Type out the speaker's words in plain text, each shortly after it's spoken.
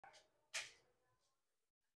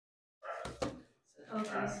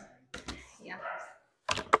Okay. Yeah.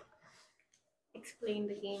 Explain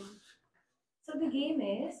the game. So the game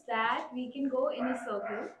is that we can go in a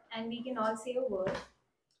circle and we can all say a word.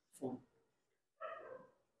 Phone.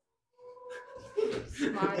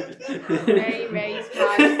 Smart. Very, very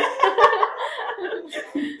smart.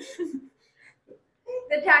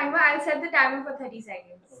 The timer, I'll set the timer for 30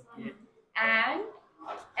 seconds. Okay. And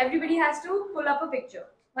everybody has to pull up a picture.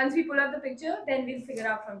 Once we pull up the picture, then we'll figure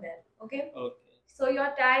out from there. Okay? Okay. So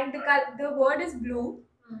your time, the word is blue.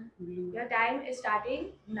 Blue. Your time is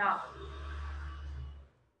starting now.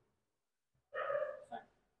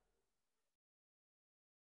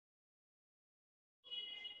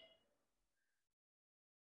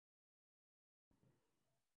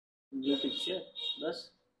 Blue picture.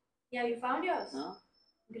 Bas. Yeah, you found yours? Huh?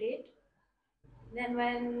 Great. Then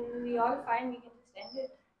when we all find, we can just end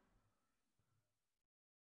it.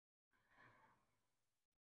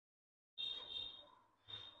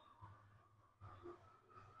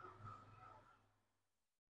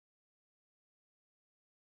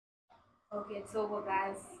 Okay, it's over,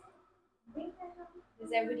 guys.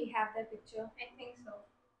 Does everybody have that picture? I think so.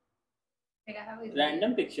 Like I have a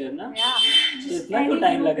Random picture, na? Yeah. तो इतना क्यों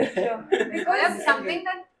time लग रहा है? Because something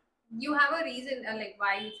that you have a reason, like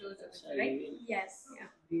why you chose it, right? Yes.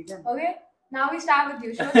 Yeah. Okay. Now we start with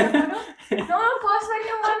you. Show the photo. No, first one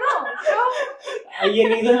you want to show. ये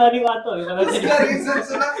reason वाली बात तो अभी पता उसका reason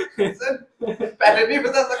सुना? Sir, पहले नहीं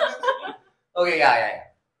बता सकते थे. Okay, yeah.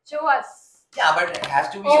 Show us. Yeah, but it has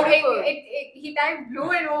to be. Oh, sure. he typed blue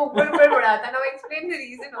and ऊपर पड़ा था. Now explain the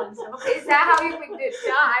reason also. Is that how you picked it?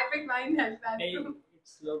 Yeah, I picked mine as that. नहीं,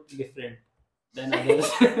 it's look different than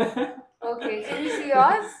others. Okay, so you see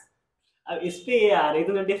yours. अब इस पे ये आ रही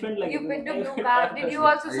तो मैं different लगी. You picked a blue card. Did you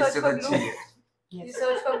also search for blue? Yes. You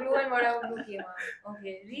searched for blue and whatever blue came out.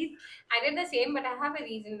 Okay, read. I did the same, but I have a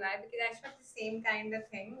reason why. Because I expect the same kind of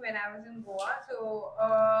thing when I was in Goa. So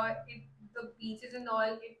the beaches and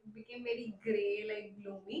all, it became very grey, like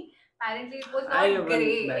gloomy. Apparently, it was I not have a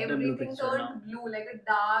grey. better blue Everything picture turned now. blue, like a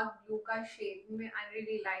dark blue ka shade. I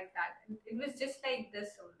really liked that. It was just like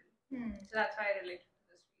this only. So that's why I related to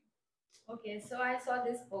this video. Okay, so I saw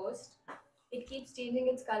this post. It keeps changing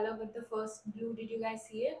its color with the first blue. Did you guys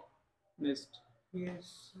see it? Missed.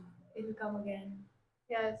 Yes. It will come again.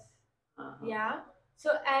 Yes. Yeah.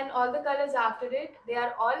 So, and all the colors after it, they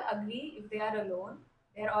are all ugly if they are alone.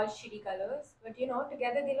 They are all shitty colors. But you know,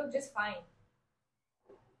 together they look just fine.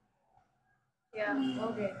 Yeah.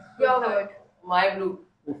 Okay. Good Your thought. word. My blue.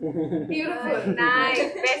 Beautiful.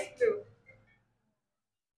 Nice. Best blue.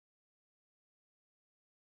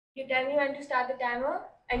 You tell me when to start the timer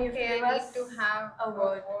and you Okay, give I us need to have a a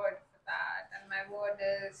word. word for that, and my word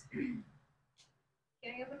is.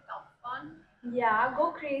 Can I give a tough one? Yeah,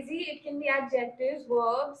 go crazy. It can be adjectives,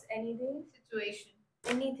 verbs, anything. Situation.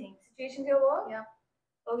 Anything. Situation's your word? Yeah.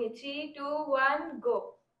 Okay, 3, 2, 1,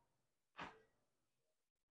 go.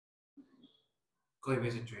 कोई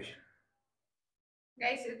भी situation.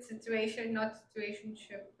 Guys, it's situation, not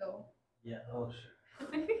situationship, though. Yeah. Oh shit.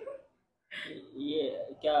 ये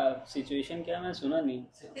क्या situation क्या मैं सुना नहीं.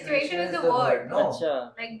 Situation is the word. No. अच्छा.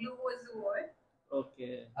 Like blue was the word.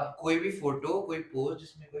 Okay. अब कोई भी photo, कोई post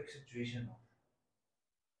जिसमें कोई situation हो.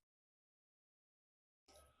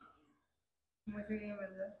 मुझे नहीं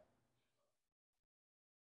पता.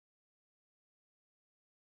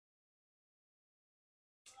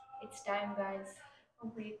 It's time, guys.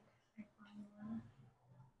 Oh wait, I found one.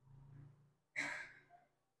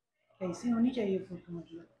 कैसी होनी चाहिए फोटो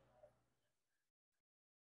मतलब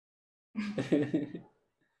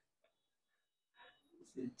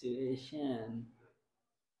Situation.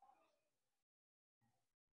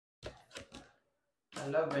 I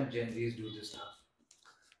love when Gen Zs do this stuff.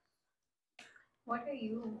 What are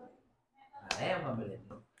you? I am a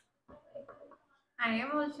millennial. I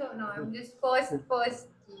am also no. I'm just first First.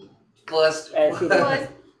 block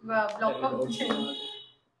of Gen.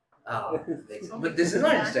 But this is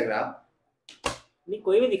not Instagram. नहीं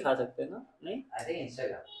कोई भी दिखा सकते हैं ना नहीं. I think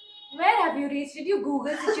Instagram. Where have you reached? Did you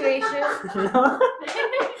Google situation?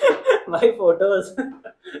 My photos.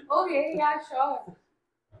 Okay, yeah, sure.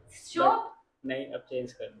 Sure. नहीं अब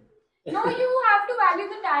change कर दूँ. No, you have to value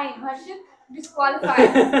the time. Harshit,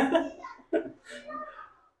 disqualified.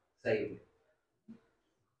 सही.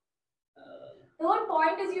 The whole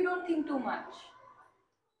point is you don't think too much.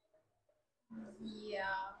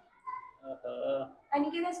 Yeah.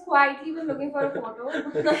 Aniket has quietly been looking for a photo.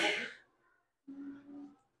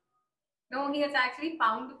 No, he has actually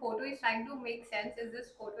found the photo. He's trying to make sense. Is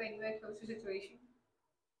this photo anywhere close to situation?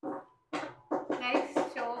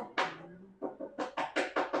 Next, show.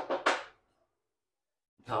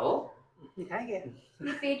 How? दिखाएं क्या?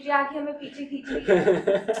 ये patriarchy हमें पीछे खींच रही है.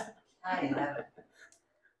 हाँ यार.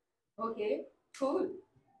 Okay, cool.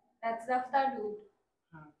 That's Raftar, dude.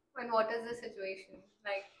 And what is the situation?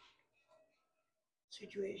 Like,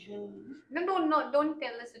 Situation. don't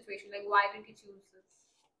tell the situation. Like, why did you choose this?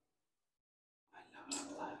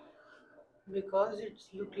 Because it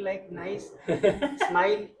look like nice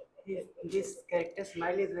smile. This character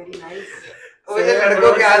smile is very nice. मुझे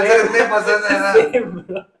लड़कों के answer इतने पसंद है ना. Same,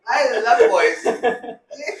 bro. I love boys.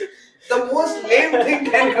 The most lame thing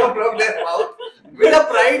can come from their mouth with a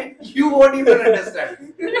pride you won't even understand.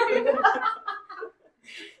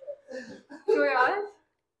 So yours?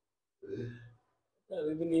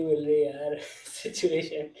 अभी भी नहीं मिल रही यार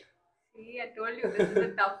situation. See, I told you this is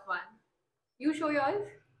a tough one. You show yours.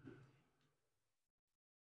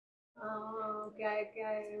 क्या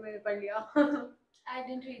है मैंने पढ़ लिया. I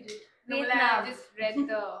didn't read it. No, I Vietnam. just read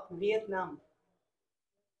the. Vietnam.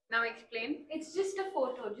 Now explain. It's just a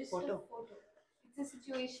photo. Just Photo. a photo. It's a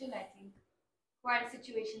situation, I think. What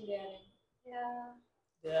situation they are in. Yeah.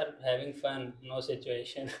 They are having fun, no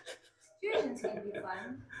situation. Situations can be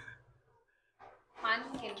fun. Fun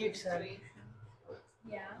can be Kids are- situation.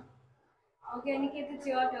 Yeah. Okay, Aniket, it's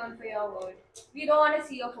your turn for your word. We don't want to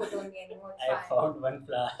see your photo only anymore. It's I fine. found one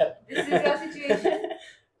flower. This is your situation.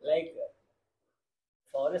 Like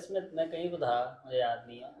forest में मैं कहीं तो था मुझे याद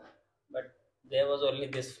नहीं है. But there was only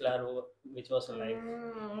this flower which was alive.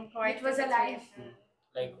 Which was alive.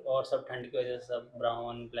 Like और सब ठंड की वजह से सब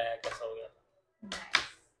brown black ऐसा हो गया था. Nice.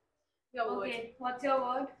 Your word. Okay, what's your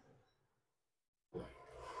word?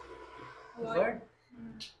 Word.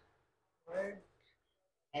 Word.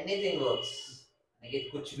 Anything works. लेकिन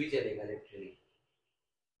कुछ भी चलेगा literally.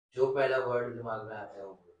 जो पहला word दिमाग में आता है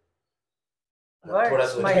वो. Word. थोड़ा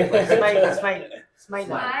Smile. सोचने Smile. का. Smile. Smile.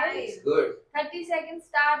 Smile. Good. 30 seconds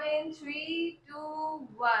start in 3, 2,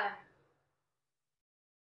 1.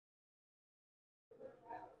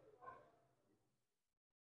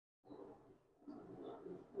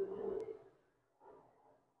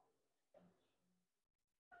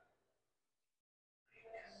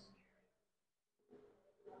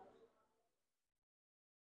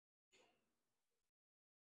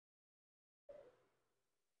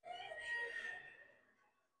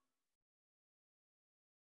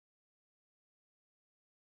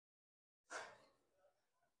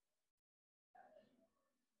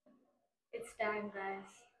 It's time, guys.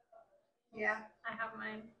 Yeah, I have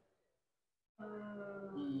mine.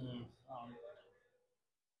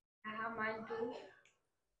 I have mine too.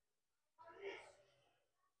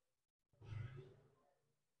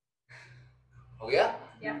 हो गया?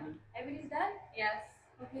 Yeah. Everybody's done? Yes.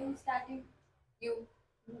 Okay, who's starting? You.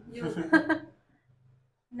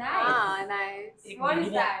 Nice. Nice. एक What is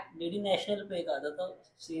DD that? DD national पे एक आता था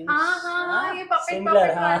same. हाँ ये puppet Similar,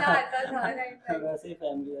 puppet वाला हाँ. आता था. Right. वैसे ही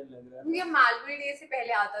फैमिली लग रहा. ये मालगुडी डे से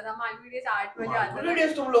पहले आता था. मालगुडी डे 8 बजे आता था.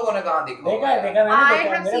 Days तुम लोगों ने कहाँ देखा? देखा मैंने I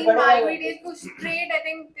देखा have मेरे seen बड़े भाई. Malgudi days for straight. I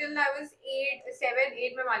think till I was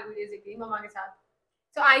 8 में Malgudi days देखी मम्मा के साथ.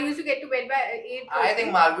 So I used to get to bed by 8. I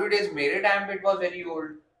think Malgudi days मेरे time पे it was very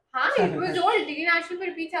old. हाँ it was old. DD National पे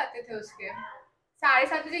repeats आते थे उसके.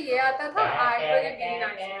 7:30 बजे ये आता था. 8 बजे DD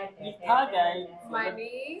National. ये था क्या है?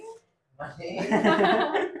 Money. Money.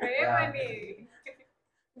 Hey money.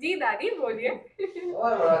 जी दादी बोलिए.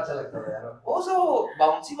 और बड़ा अच्छा लगता था यार. वो जो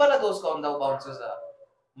बाउंसी वाला दोस्त कौन था वो बाउंसर सा?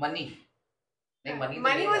 मनी. नहीं money.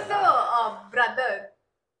 Money was the brother.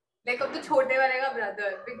 Like अब तो छोटे वाले का brother,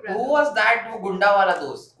 big brother. Who was that? वो गुंडा वाला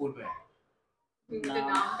दोस्त स्कूल में. मुझे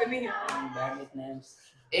नाम तो नहीं याद. Bad with names.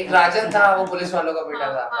 एक राजन था वो पुलिस वालों का बेटा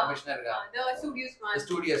था हाँ, कमिश्नर का. The studious one. The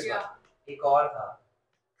studious Yeah. one. एक और था.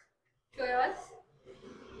 Show yours.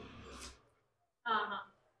 हाँ.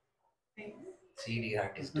 Thanks. 3D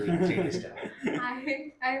artist doing 3D stuff. I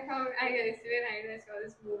yesterday night I saw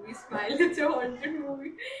this movie Smile. It's a haunted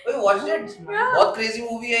movie. Wait, watched it? Yeah. बहुत crazy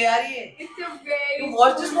movie है यार ये. It's a very. You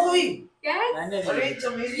watched this movie? Yes. मैंने अरे it's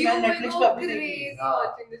amazing. You मैंने will Netflix go पे अपनी crazy देखी. हाँ.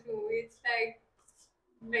 watching this movie. It's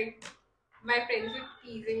like my friends were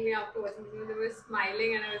teasing me after watching this movie. They were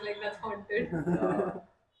smiling and I was like, that's haunted.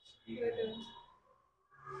 But,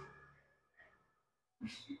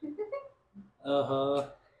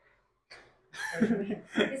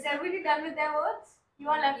 Is everybody done with their words? You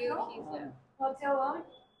all left, you, no? he's left. What's your word?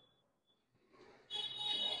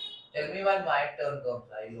 Tell me when my turn comes.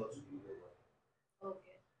 I will also give you one.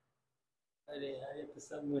 Okay. अरे यार ये तो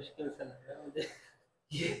सब मुश्किल सा लग रहा है मुझे.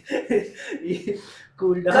 ये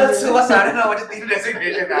कूल डाउन. कल सुबह 9:30 बजे 3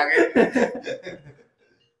 रेजिग्नेशन आ गए.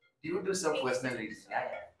 Due to some personal reasons.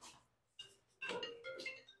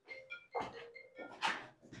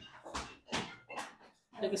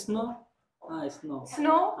 Like snow. Snow.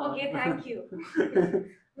 Snow? Okay, thank you.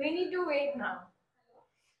 We need to wait now.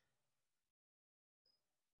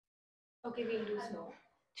 Okay, we'll do snow.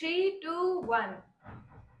 3, 2, 1.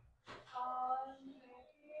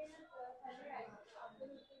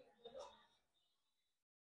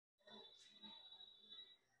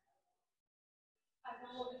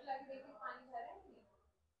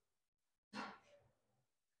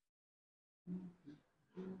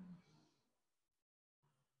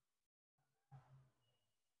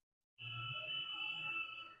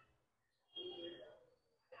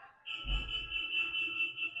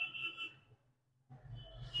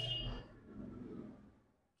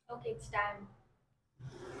 Okay, it's time.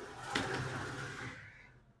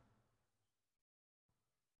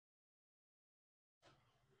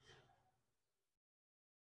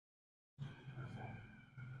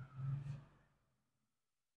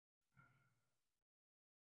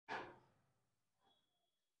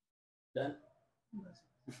 Done.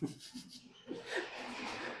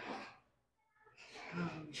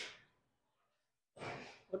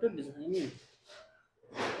 What a designing.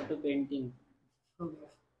 What a painting.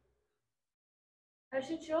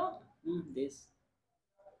 Harshit, show? This.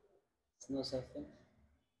 Snow surfing.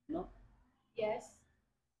 No? Yes.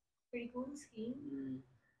 Pretty cool skiing.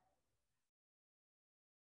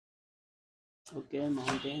 Okay,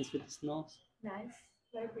 mountains with snow. Nice.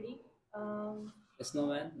 Very pretty. A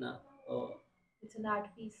snowman? No. Oh. It's an art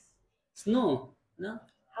piece. Snow? No?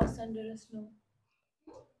 House under a snow.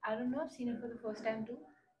 I don't know. I've seen it for the first time too.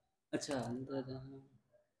 Acha, अंदर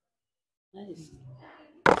nice.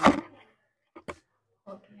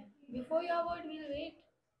 Okay. Before your word, we'll wait.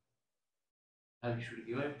 We should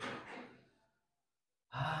give it.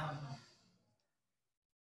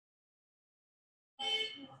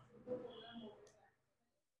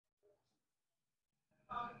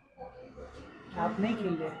 आप नहीं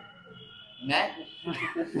खेल रहे?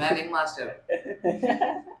 मैं ring master.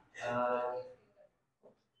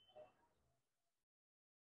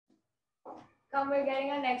 Come, we're getting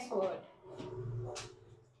our next word.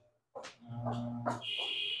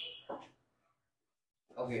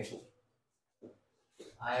 Okay.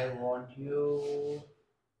 I want you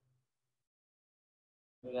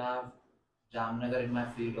to have Jamnagar in my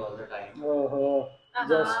feet all the time. Oh,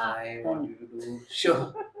 just I want you to do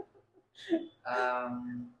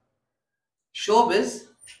showbiz,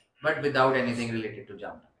 but without anything related to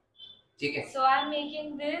Jamnagar. Okay. So I'm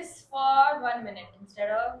making this for 1 minute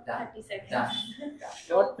instead of Done. 30 seconds. Done.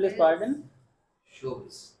 What? Please pardon.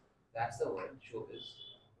 Showbiz. That's the word. Showbiz.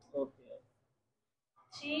 Okay.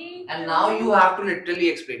 3, And now you have to literally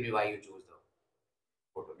explain me why you chose the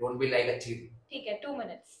photo. Don't be like a cheat. ठीक है, 2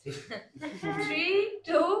 minutes. 3,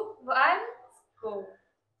 2, 1, go.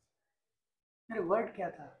 अरे word क्या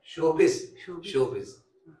था? Showbiz. Showbiz. Showbiz.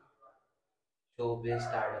 Showbiz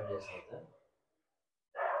stardom जैसा होता है.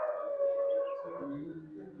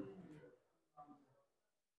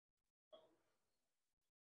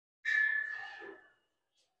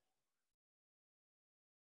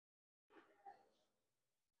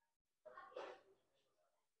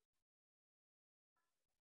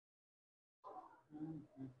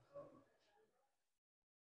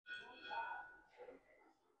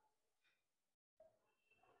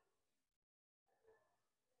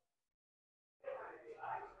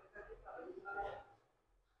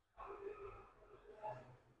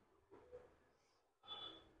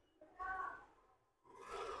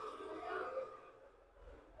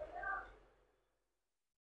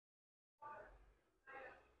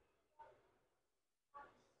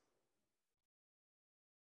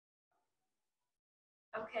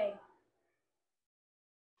 Okay.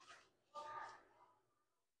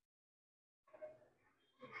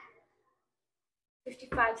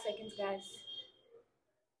 "55 seconds, guys."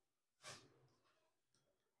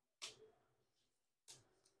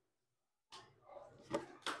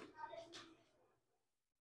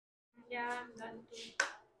 Yeah, I'm done too.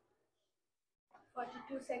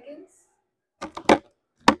 42 seconds.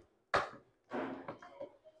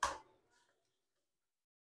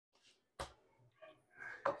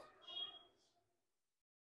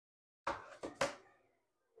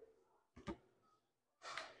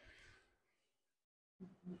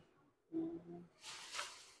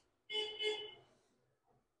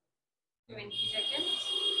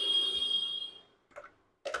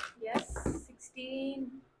 Yes,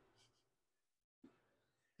 16.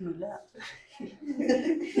 मिला.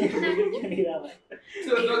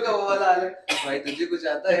 दोनों का वो वाला हाल है. भाई तुझे कुछ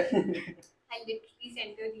आता है? I literally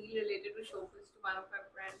sent a reel related to showbiz to one of my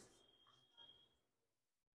friends.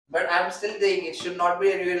 But I'm still saying it should not be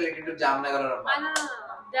related to Jamnagar or Amba. No.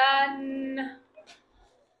 Done.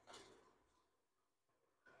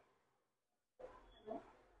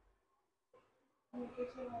 Done.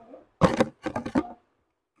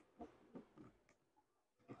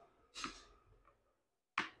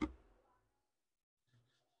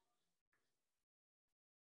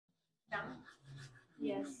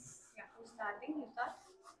 Yes. Yeah, who's starting? You start.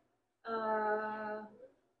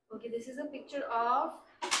 Okay, this is a picture of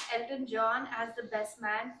Elton John as the best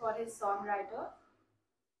man for his songwriter.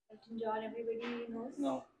 Elton John, everybody knows.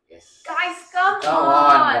 No. Yes. Guys, come Come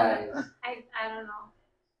on! on, guys. I don't know.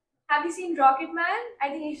 Have you seen Rocket Man? I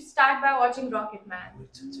think you should start by watching Rocket Man.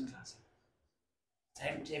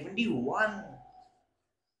 71.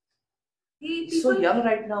 He, He's so people... young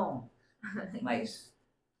right now. Nice.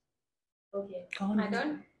 Okay. My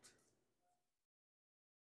turn.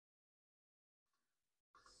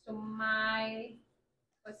 So my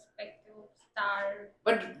perspective star.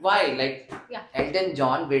 But why? Like Yeah. Elton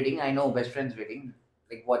John wedding, I know best friend's wedding.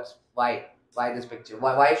 Like what's why? Why this picture?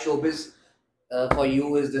 Why showbiz for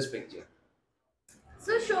you is this picture?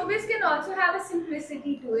 So showbiz can also have a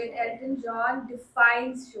simplicity to it. Elton John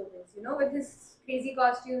defines showbiz, you know, with his crazy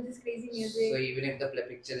costumes, his crazy music. So even if the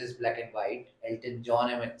picture is black and white, Elton John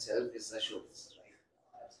himself is a showbiz, right?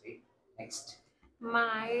 That's right. Next.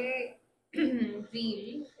 My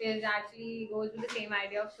reel is actually goes with the same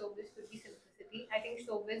idea of showbiz could be simplicity. I think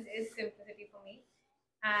showbiz is simplicity for me.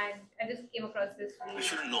 And I just came across this reel.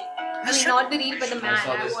 I mean, not the reel, but the man. I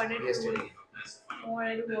saw I this wanted yesterday.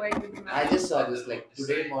 to go ahead with the man. I just saw this like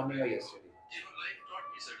today morning or yesterday.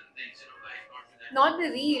 Not the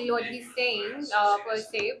reel, what he's saying per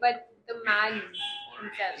se, but the man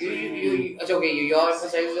himself. It's okay. You're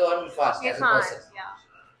emphasizing on fast as a Irfan, person.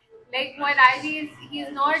 yeah. Like what I see is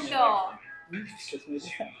he's not.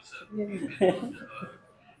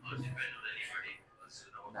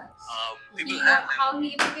 Nice. How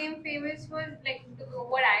he became famous was like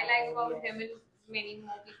what I like about him and many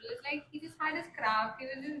more people is like he just had his craft. He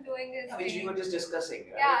was just doing his Which we thing. were just discussing,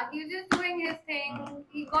 right? Yeah, he was just doing his thing.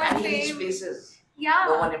 He got And he reached fame. places Yeah.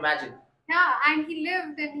 no one imagined. Yeah, and he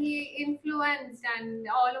lived and he influenced and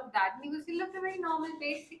all of that. And he lived a very normal,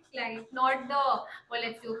 basic life, not the well.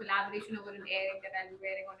 Let's do a collaboration over an earring that I'll be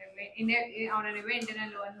wearing on on an event and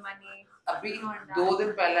I'll earn money. Abhi, Not that. 2 दिन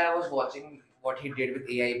पहले I was watching what he did with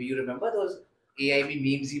AIB. You remember those AIB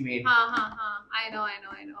memes he made? I know.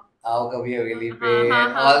 How kabhi Hageli pe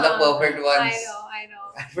and all the perfect ones. I know.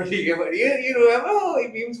 But you remember how he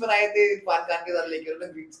memes बनाए थे इरफान खान के साथ लेकर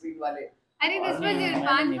उन्होंने green screen वाले. I think this was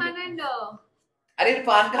Irfan Khan and अरे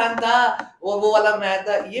इरफान खान था वो वाला बनाया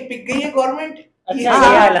था ये पिक गई है गवर्नमेंट ये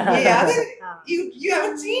याद है you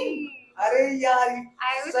haven't seen अरे यार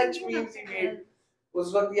I was such thinking of memes he it. made उस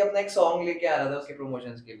वक्त ये अपना एक सॉन्ग लेके आ रहा था उसके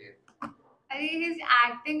प्रमोशंस के लिए I think his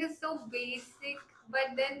acting is so basic, but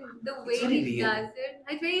then the way It's very he real. does it,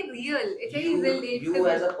 it's very real. It's very relatable. you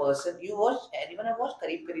as a person you watch anyone have watched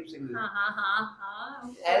Kareeb singles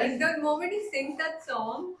And the moment he sings that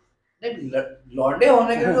song, like लौंडे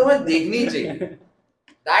होने के लिए तो मैं देखनी ही चाहिए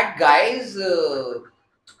that guy is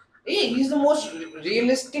he's the most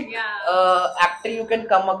realistic actor you can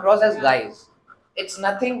come across as guys. It's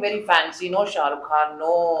nothing very fancy, no Shah Rukh Khan,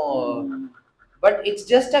 no, but it's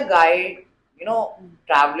just a guy, you know,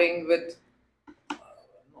 traveling with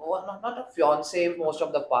not a fiance most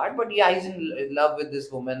of the part, but yeah, he's in love with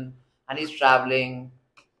this woman and he's traveling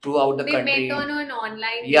throughout the they country. met on an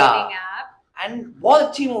online Yeah. dating app. And बहुत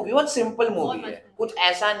अच्छी movie बहुत simple movie बहुत है मस्त कुछ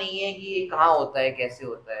ऐसा नहीं है कि ये कहाँ होता है कैसे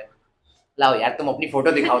होता है लाओ यार तुम अपनी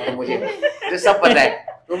फोटो दिखाओ तो मुझे सब पता है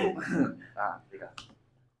तुम हाँ दिखा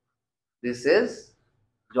दिस इज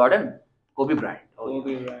जॉर्डन कोबी Bryant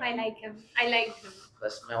I like him. I like him.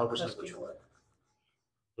 बस मैं और कुछ नहीं पूछूंगा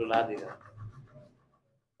रुला देगा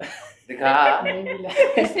दिखा अब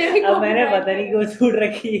मैंने पता नहीं क्यों सूट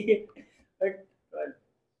रखी है बट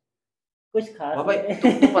कुछ खास भाई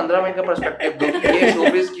तुम 15 मिनट का पर्सपेक्टिव दो कि ये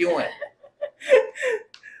शोबिज क्यों है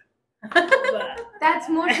That's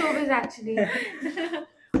more showbiz actually.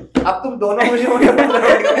 अब तुम दोनों मुझे 15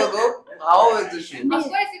 मिनट का दो how is this show Of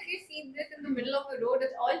course, if you see this in the middle of a road,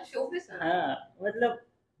 it's all showbiz. हाँ मतलब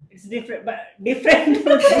it's different but different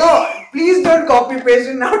No, please don't copy paste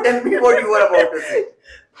and now tell me what you were about to say.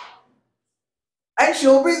 And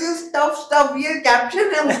showbiz is tough stuff. ये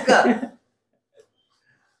caption है उसका.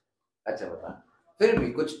 अच्छा बता. फिर भी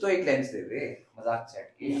कुछ तो एक लेंस दे दे. मजाक सेट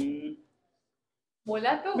की.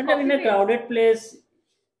 बोला तो मतलब इन अ क्राउडेड प्लेस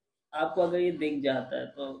आपको अगर ये दिख जाता है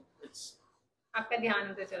तो it's आपका ध्यान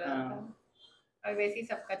उधर चला जाता है और वैसे ही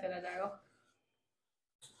सबका चला जाएगा.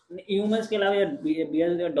 ह्यूमंस के अलावा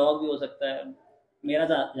बियर या डॉग भी हो सकता है मेरा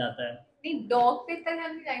जाता है नहीं डॉग पे इतना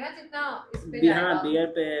ध्यान नहीं जाएगा जितना इस पे हाँ जाएगा. बियर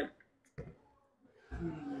पे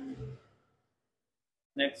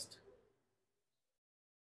next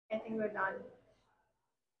I think we're done.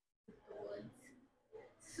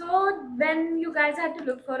 So when you guys had to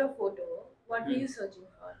look for a photo, what were you searching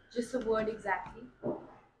for? Just the word exactly?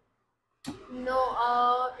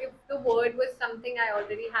 No, if the word was something I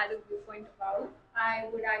already had a viewpoint about, I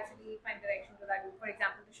would actually find direction to that. For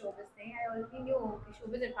example, the showbiz thing, I already knew, okay,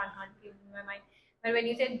 showbiz and can't came in my mind. But when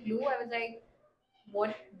you said blue, I was like,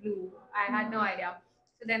 what blue? I had no idea.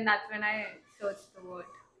 So then that's when I searched the word.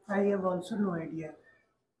 I have also no idea.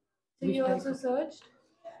 So Which you type also of- searched?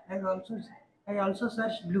 I also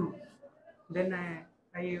searched blue. Then I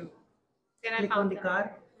Then I click on found the that.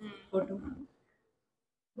 car photo.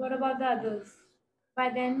 What about the others? By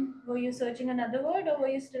then, were you searching another word or were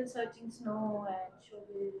you still searching snow and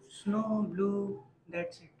showbiz? Snow, blue,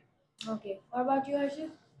 that's it. Okay. What about you,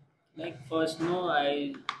 Harshit? Like for snow,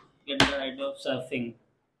 I get the idea of surfing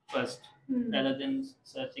first, rather than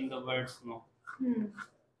searching the word snow.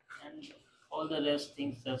 And all the rest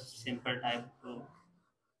things just simple type to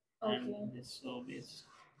Okay. and this so base.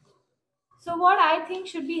 So what I think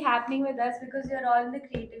should be happening with us, because we are all in the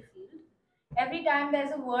creative field, every time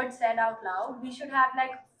there's a word said out loud, we should have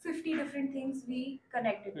like 50 different things we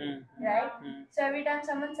connected to, right? So every time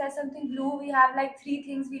someone says something blue, we have like 3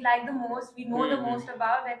 things we like the most, we know the most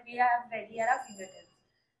about, that we have ready at our fingertips.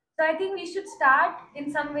 So I think we should start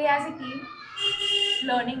in some way as a team,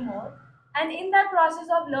 learning more. And in that process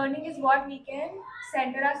of learning is what we can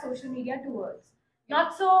center our social media towards.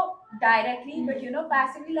 Not so directly, but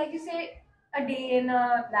passively, like you say, a day in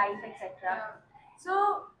a life, etc.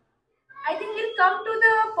 So I think we'll come to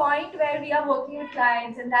the point where we are working with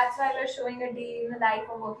clients, and that's why we're showing a day in the life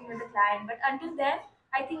of working with a client. But until then,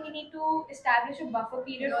 I think we need to establish a buffer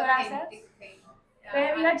period for ourselves,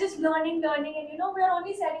 where we are just learning, and we are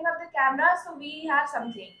only setting up the camera so we have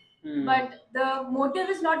something. But the motive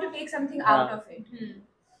is not to take something out of it.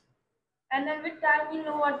 And then with time, we'll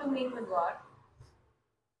know what to make with what.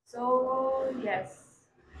 So, yes.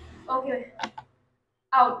 Okay,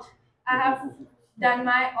 out. I have done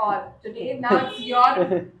my all today. Now it's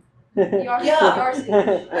your Yeah. stage.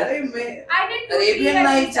 I I did do Arabian three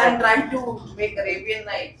Nights. I'm exercises. trying to make Arabian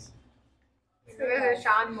Nights. So there's a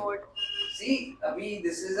Shan mode. See, abhi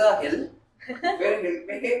this is a hill. फिर hill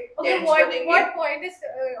पे Okay, tents what बनेंगे. point is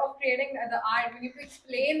of creating the art? We need to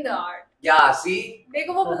explain the art. Yeah, see.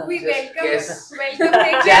 देखो वो movie Just welcome guess. welcome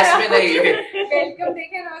देखे Jasmine है ये. welcome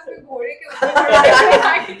देखे ना उसमें घोड़े के ऊपर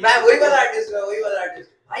मैं वही वाला artist.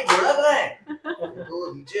 भाई घोड़ा कहाँ है?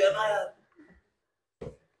 तो नीचे है ना यार.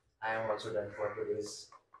 I am also done for today's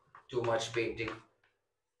too much painting.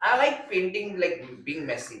 I like painting, like being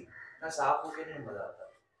messy. ना साफ होके नहीं मजा आता.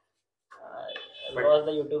 I watched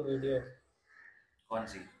the YouTube video. कौन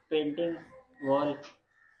सी? Painting wall.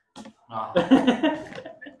 हाँ.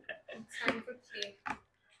 It's time for play.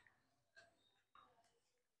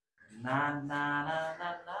 Na.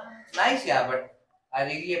 Nice, yeah, but I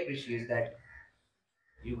really appreciate that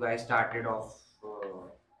you guys started off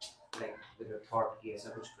like with a thought कि ऐसा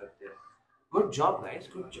कुछ करते हैं. Good job, guys.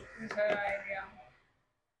 Good job. It's her idea.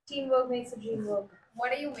 Teamwork makes the dream work. What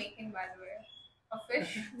are you making, by the way? A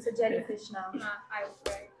fish? It's a jellyfish now. I was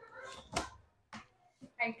right.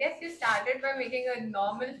 I guess you started by making a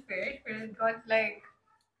normal fish, but it got like.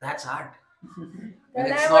 That's art. When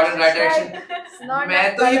It's I not was in right just direction. like, it's not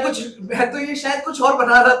मैं तो ये शायद कुछ और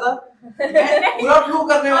बना रहा था. मैं पूरा ब्लू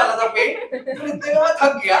करने वाला था पेंट. फिर इतने में मैं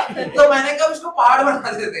थक गया. तो मैंने कहा इसको पहाड़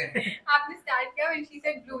बना देते हैं. आपने start किया when she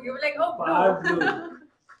said blue. You were like, oh, blue. Part blue.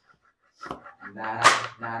 ना.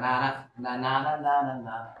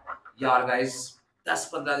 यार गाइस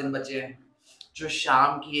 10-15 दिन बचे हैं. जो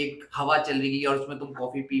शाम की एक हवा चल रही है और उसमें तुम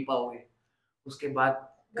कॉफी पी पाओगे. उसके बाद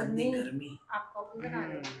गंदी गर्मी. आप कॉफी बना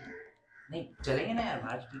रहे हो? नहीं चलेंगे ना यार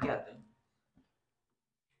बाहर पी के आते हैं.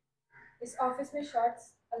 इस ऑफिस में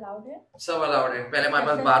शॉर्ट्स अलाउड है? सब अलाउड है. पहले हमारे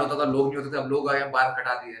पास बार होता था, लोग नहीं होते थे. अब लोग आए बार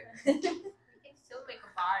कटा दिए. You can still make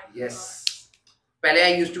a bar. Yes. पहले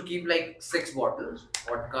I used to keep like 6 bottles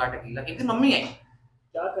vodka tequila. एक दिन मम्मी आई.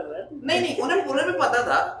 क्या कर रहा है तू? नहीं उन्हें भी पता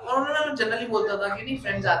था और उन्होंने जनरली बोलता था कि नहीं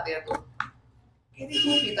फ्रेंड्स आते हैं तो कहती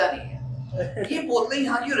तू पीता नहीं है. ये बोतलें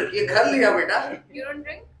यहाँ क्यों रखी है? घर लिया बेटा. You don't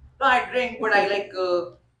drink? No, I drink, but I like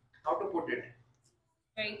how to put it.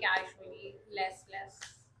 Very casually, less.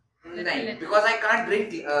 नहीं, because I can't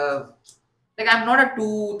drink. Like I'm not a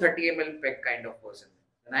 230 ml pack kind of person,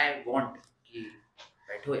 and I want कि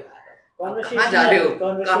बैठो यार. कहाँ जा रहे हो?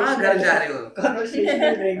 कहाँ घर जा रहे हो?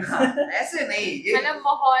 Conversational drinks. हाँ, ऐसे नहीं ये. मतलब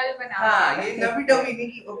माहौल बना. हाँ ये लवी डवी नहीं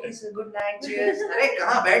कि okay sir good night cheers. अरे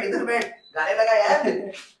कहाँ बैठ इधर बैठ गाने लगा यार.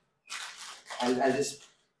 I'll just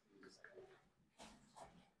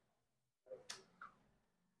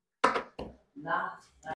nah.